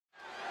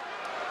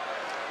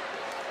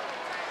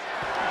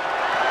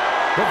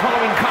The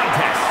following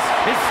contest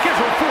is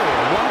scheduled for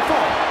one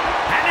fall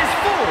and is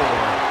for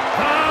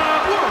the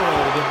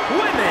World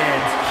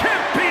Women's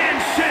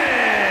Championship.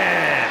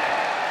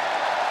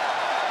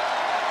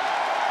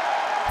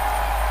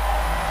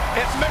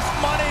 It's Miss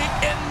Money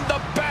in the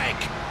Bank.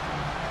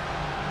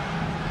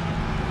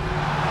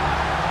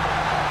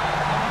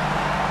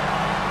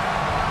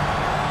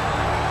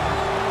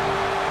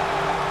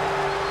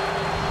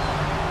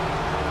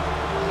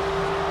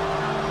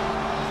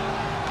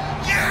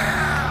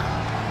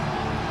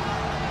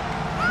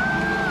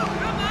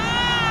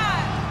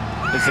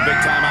 It's a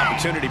big-time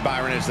opportunity,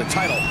 Byron, as the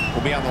title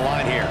will be on the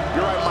line here.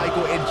 You're right,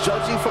 Michael, and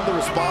judging from the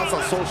response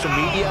on social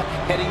media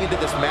heading into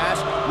this match,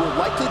 we're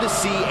likely to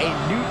see a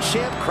new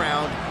champ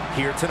crowned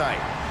here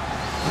tonight.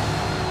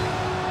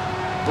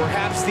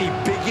 Perhaps the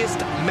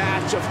biggest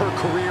match of her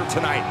career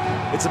tonight.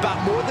 It's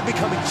about more than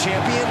becoming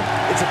champion,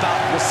 it's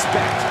about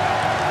respect.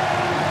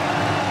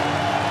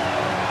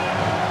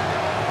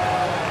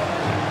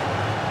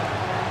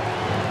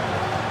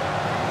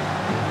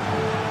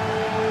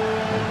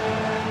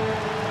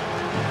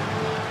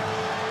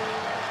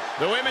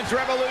 The Women's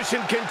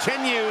Revolution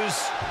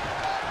continues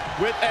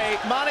with a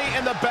Money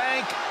in the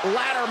Bank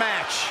ladder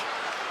match.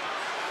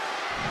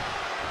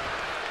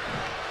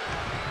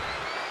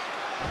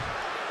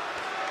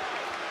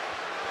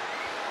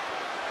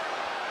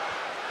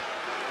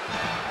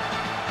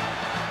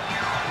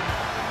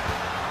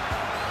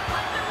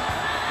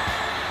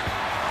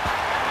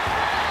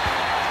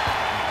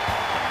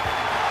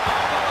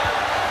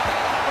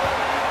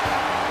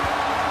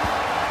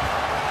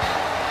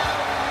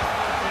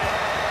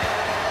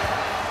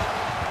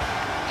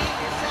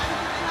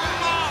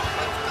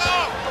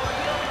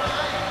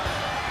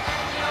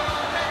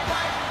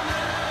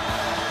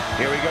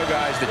 Here we go,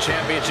 guys. The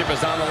championship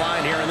is on the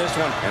line here in this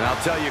one. And I'll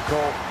tell you,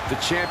 Cole, the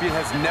champion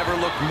has never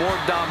looked more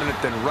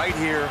dominant than right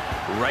here,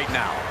 right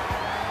now.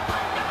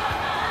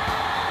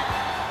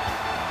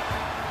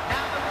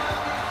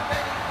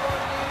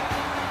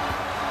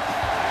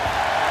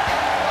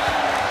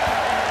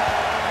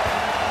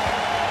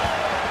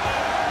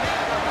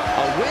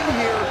 A win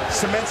here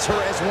cements her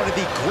as one of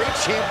the great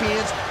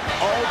champions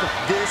of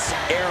this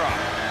era.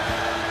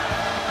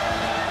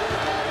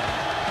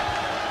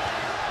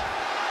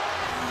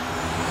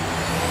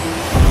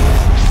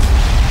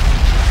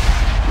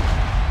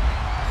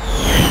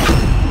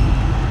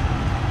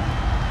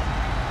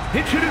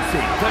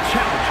 Introducing the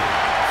challenger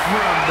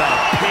from the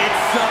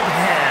pits of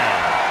hell,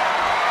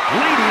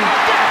 Lady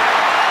Death.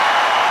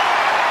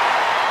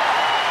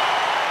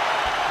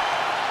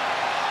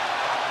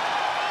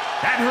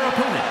 And her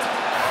opponent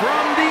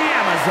from the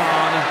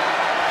Amazon,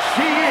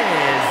 she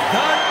is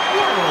the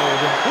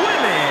World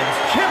Women's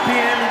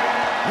Champion,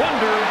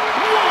 Wonder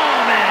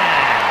Woman.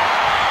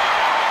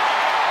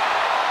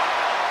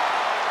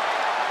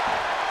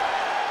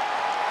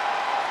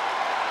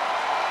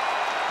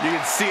 You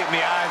can see it in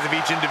the eyes of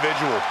each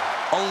individual.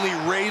 Only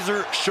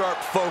razor-sharp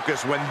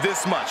focus when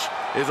this much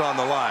is on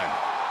the line.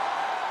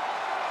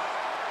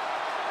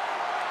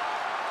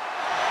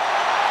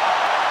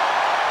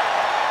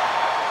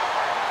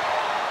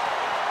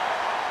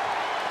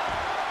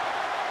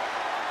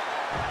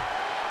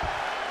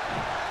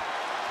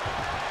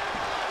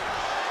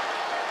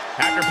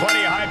 After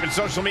plenty of hype and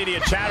social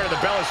media chatter,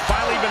 the bell has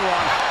finally been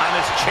rung on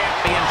this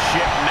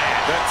championship match.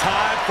 The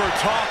time for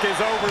talk is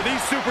over.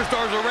 These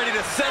superstars are ready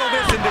to settle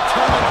this and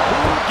determine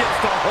who gets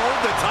to hold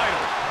the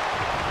title.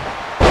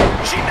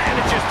 She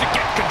manages to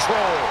get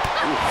control.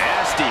 Ooh,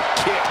 nasty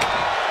kick.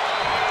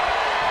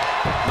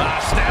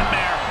 Last stand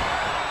there.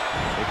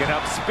 Picking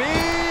up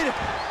speed.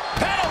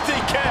 Penalty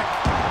kick.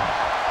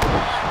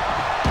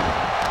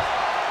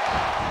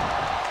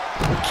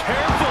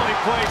 Carefully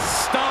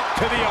placed stomp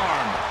to the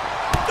arm.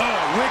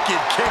 Oh,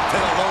 wicked kick to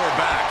the lower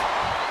back.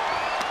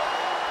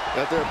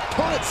 Got their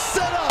opponent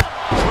set up.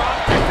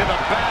 Drop kick to the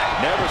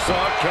back. Never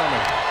saw it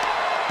coming.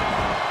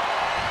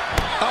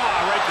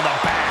 Ah, right to the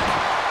back.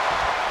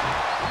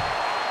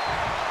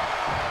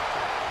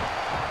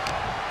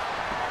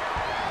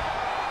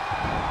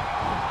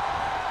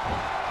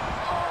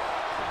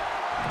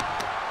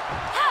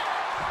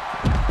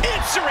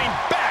 Answering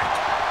back.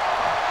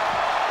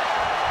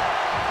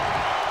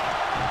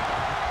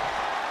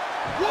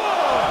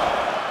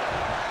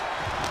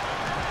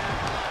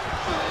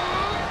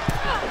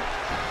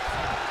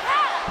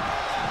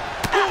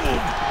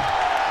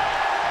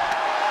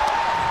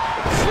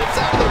 Slips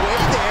out of the way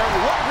there.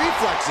 What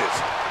reflexes?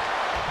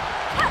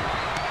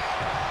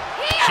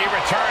 She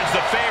returns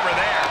the favor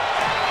there.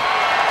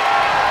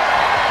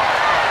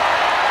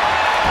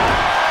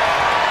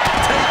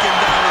 Taken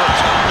down with a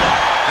chop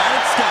block. And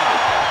it's done.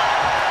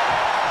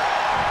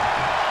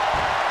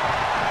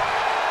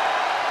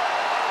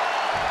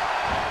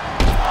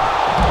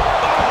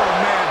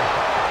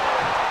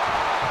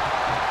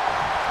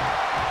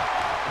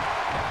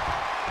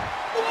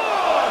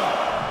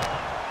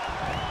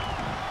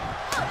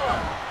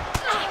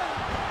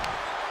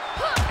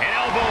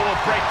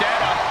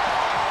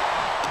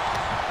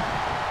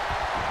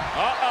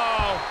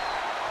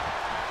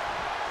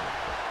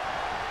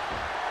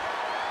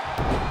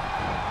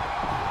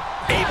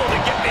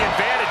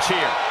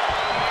 here.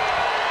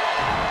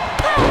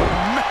 Oh,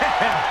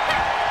 man!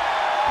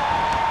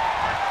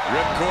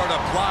 Ripcord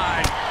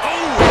applied.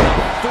 Oh,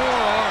 and a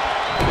forearm.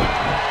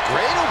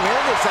 Great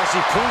awareness as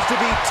she proves to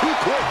be too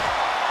quick.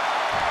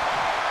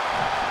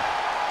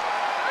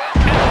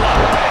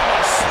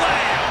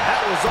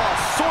 That was all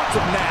sorts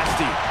of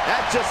nasty.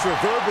 That just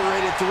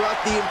reverberated throughout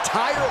the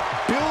entire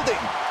building.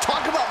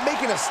 Talk about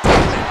making a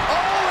statement.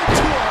 Oh,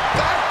 into a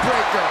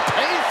backbreaker.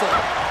 Painful.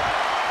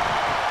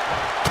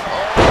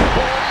 Oh,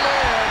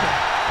 man.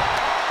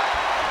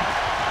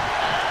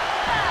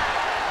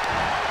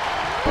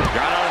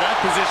 Got out of that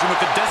position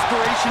with the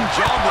desperation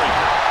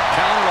jawbreaker.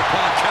 Counter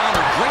upon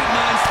counter. Great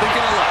minds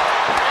thinking alike.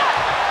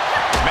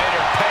 Made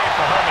her pay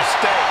for her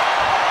mistake.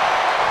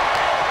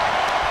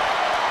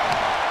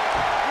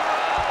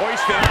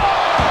 Hoisted up.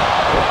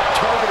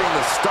 Targeting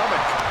the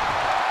stomach.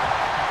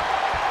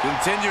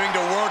 Continuing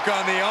to work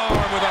on the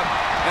arm with a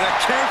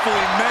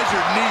carefully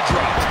measured knee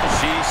drop.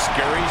 She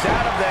scurries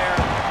out of there.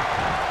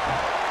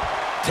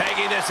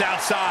 Taking this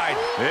outside.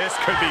 This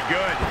could be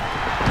good.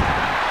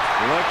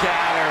 Look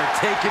at her,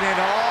 taking in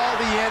all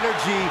the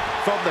energy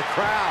from the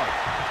crowd.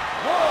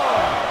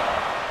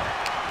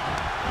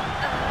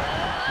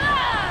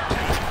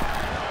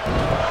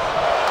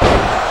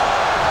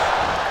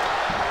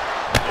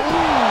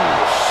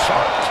 Ooh,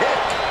 sharp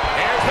kick.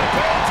 Here's the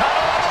pin,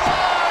 title on the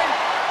line.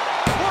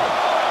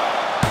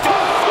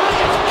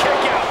 Defiant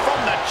kick out from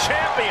the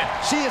champion.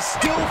 She is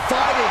still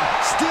fighting,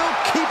 still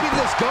keeping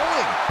this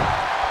going.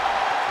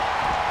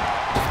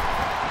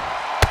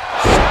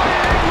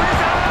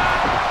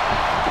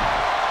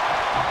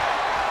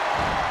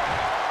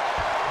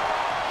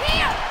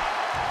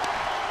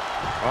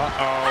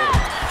 Uh-oh.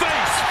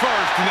 Face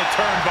first in the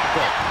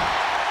turnbuckle.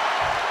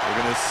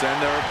 We're going to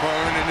send their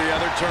opponent into the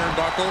other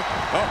turnbuckle.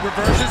 Oh,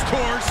 reverses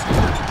course.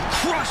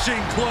 Crushing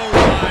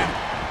clothesline.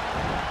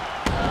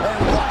 And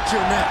watch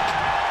your neck.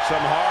 Some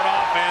hard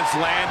offense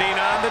landing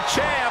on the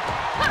champ.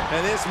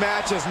 And this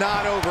match is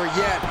not over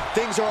yet.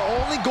 Things are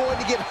only going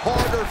to get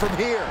harder from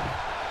here.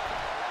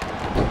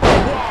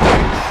 Wow,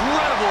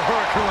 incredible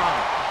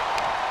hurricanrana.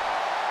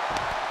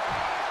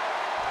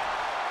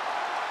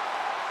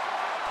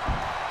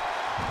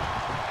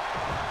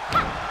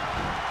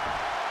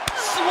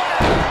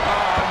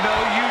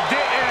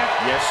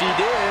 Yes, she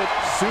did.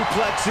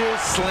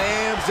 Suplexes,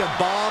 slams, and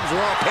bombs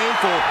are all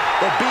painful,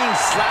 but being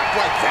slapped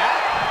like that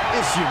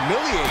is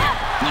humiliating.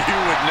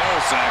 You would know,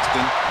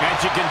 Saxton. And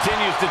she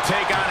continues to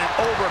take on an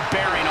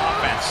overbearing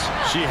offense.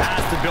 She has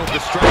to build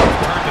the strength to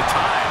turn the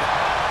tide.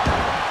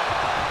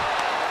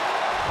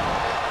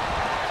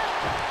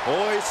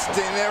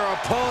 Hoisting their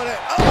opponent.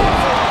 Oh,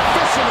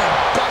 fisherman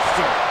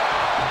buster.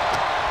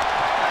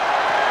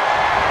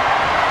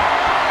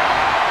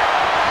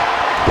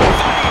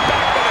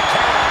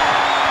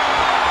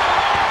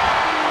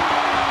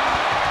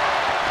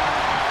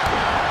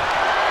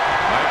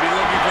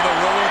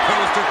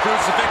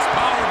 Crucifix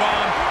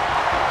powerbomb.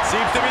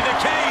 Seems to be the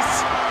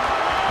case.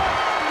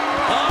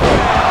 Up into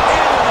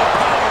the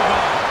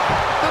powerbomb.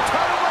 The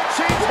title might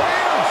change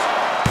hands.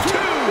 2.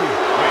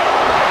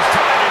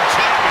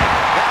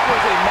 That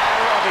was a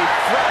matter of a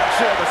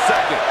fraction of a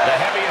second. The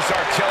heaviest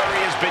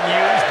artillery has been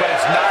used, but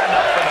it's not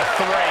enough for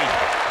the 3.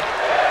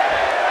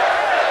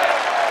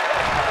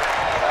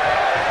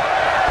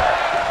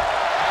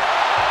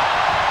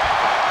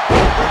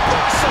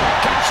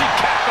 Can she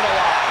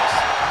capitalize?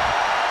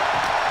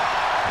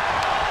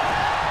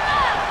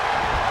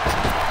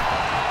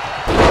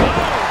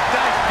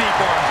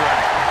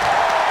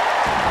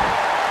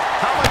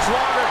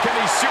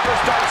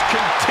 Superstars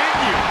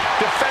continue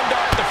to fend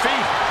off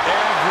defeat.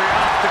 Every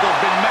obstacle's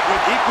been met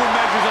with equal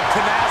measures of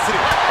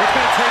tenacity. It's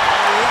going to take a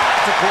lot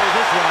to close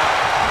this one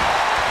out.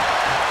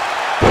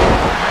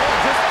 Man,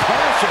 just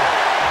punishing.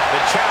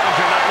 The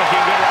challenger not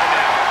looking good right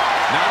now.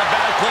 Not a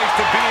bad place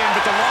to be in,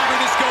 but the longer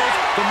this goes,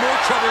 the more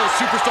trouble a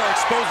superstar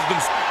exposes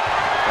themselves.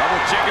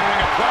 Double chicken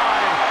wing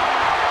applied.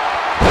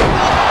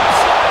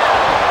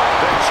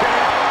 The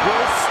champ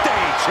will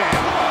stay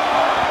champ.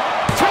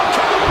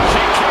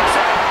 She kicks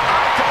out.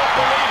 I don't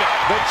believe it.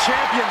 The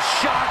champion's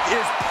shock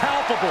is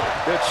palpable.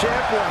 The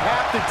champ will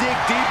have to dig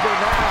deeper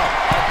now.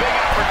 A big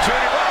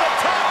opportunity on the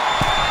top.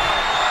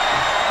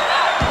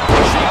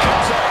 She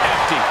comes up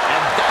empty.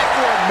 And that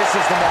one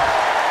misses the mark.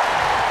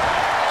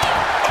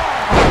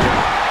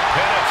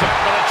 Pin attempt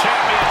for the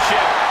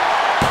championship.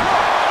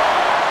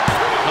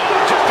 Oh,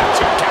 just a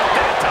 2 count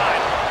that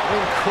time.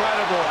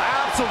 Incredible.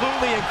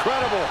 Absolutely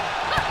incredible.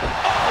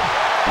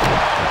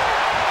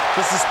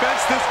 The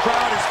suspense this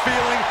crowd is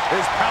feeling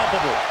is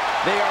palpable.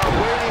 They are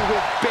waiting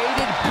with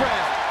bated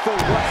breath for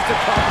what's to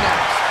come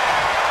next.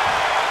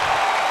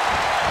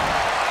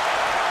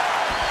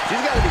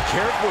 She's got to be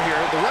careful here.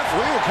 The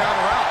referee will count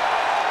her out.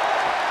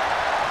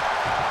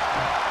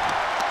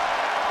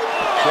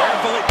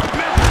 Carefully,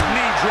 measured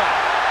knee drop.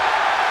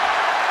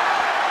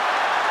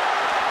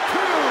 2.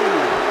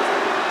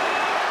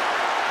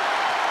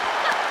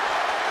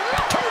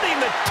 Turning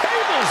the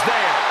tables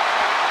there.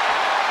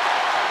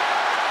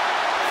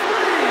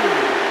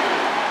 3.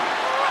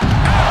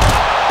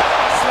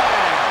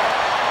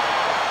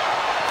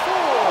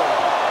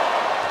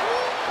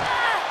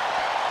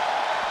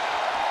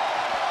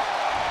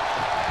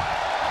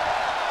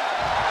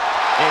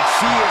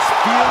 She is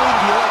feeling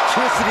the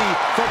electricity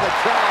from the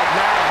crowd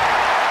now.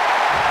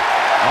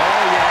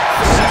 Oh, yeah.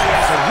 She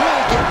is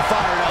really getting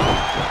fired up.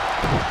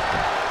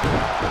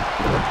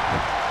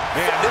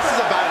 Man, this is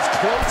about as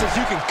close as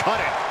you can cut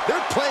it.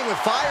 They're playing with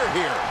fire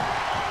here.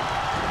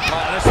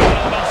 This is one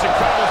of the most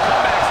incredible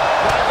comebacks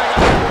that I think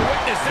I've ever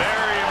witnessed.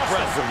 Very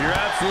impressive. You're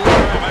absolutely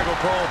right, Michael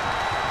Cole.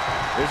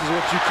 This is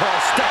what you call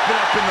stepping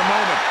up in the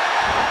moment.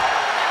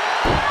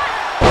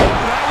 Oh,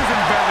 that was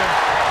inventive.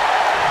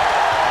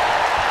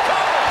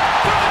 Cole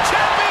for the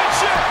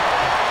championship.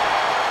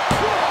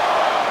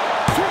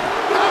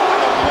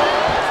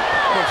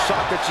 No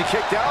shot that she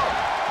kicked out.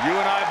 You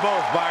and I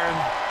both, Byron.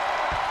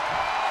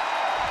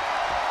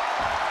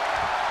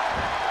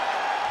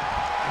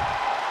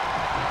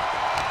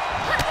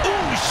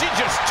 Ooh, she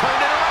just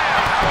turned it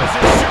around. How is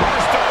this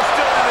superstar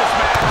still in this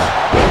match?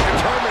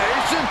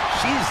 Determination?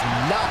 She's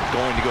not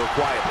going to go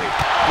quietly.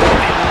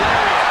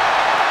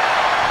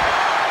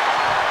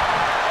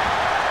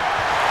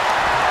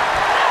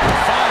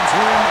 Finds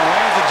room,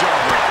 lands a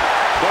jawbreaker.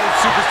 Both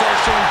superstars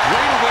showing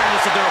great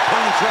awareness of their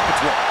opponent's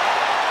repertoire.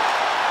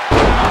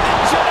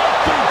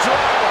 Jumping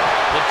driver.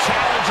 The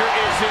challenger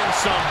is in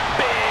some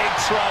big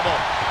trouble.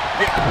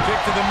 Kick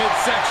to the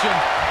midsection.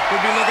 Could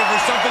be looking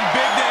for something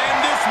big to end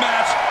this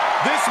match.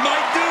 This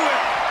might do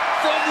it.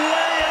 From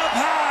way up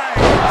high.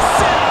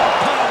 Set up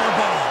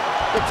powerbomb.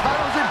 The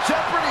title's in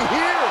jeopardy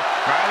here.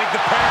 I think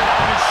the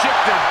paradigm has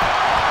shifted.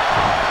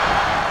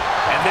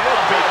 And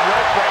that'll be a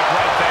rope break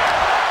right there.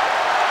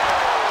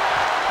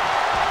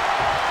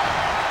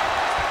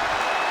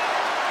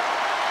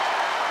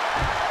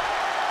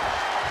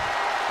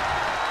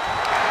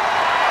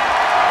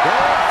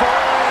 Going for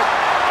it.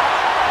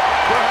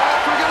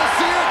 Perhaps we're going to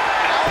see it.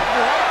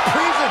 Outright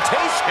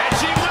presentation. And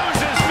she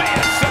loses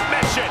via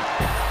submission.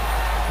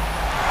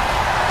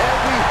 And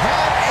we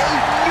have a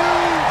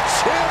new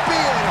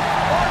champion.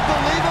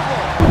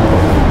 Unbelievable.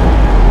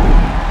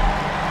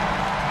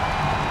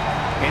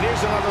 And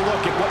here's another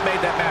look at what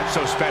made that match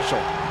so special.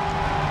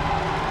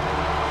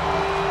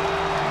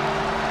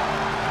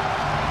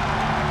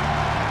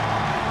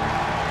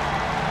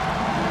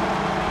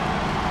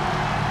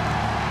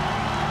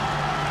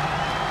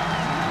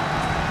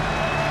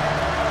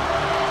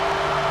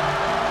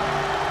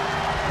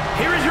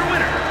 Here is your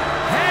winner,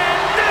 and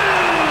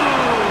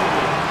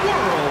new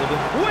World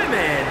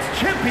Women's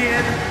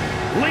Champion,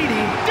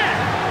 Lady Death.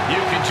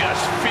 You can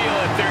just feel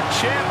it. Their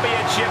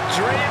championship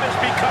dream is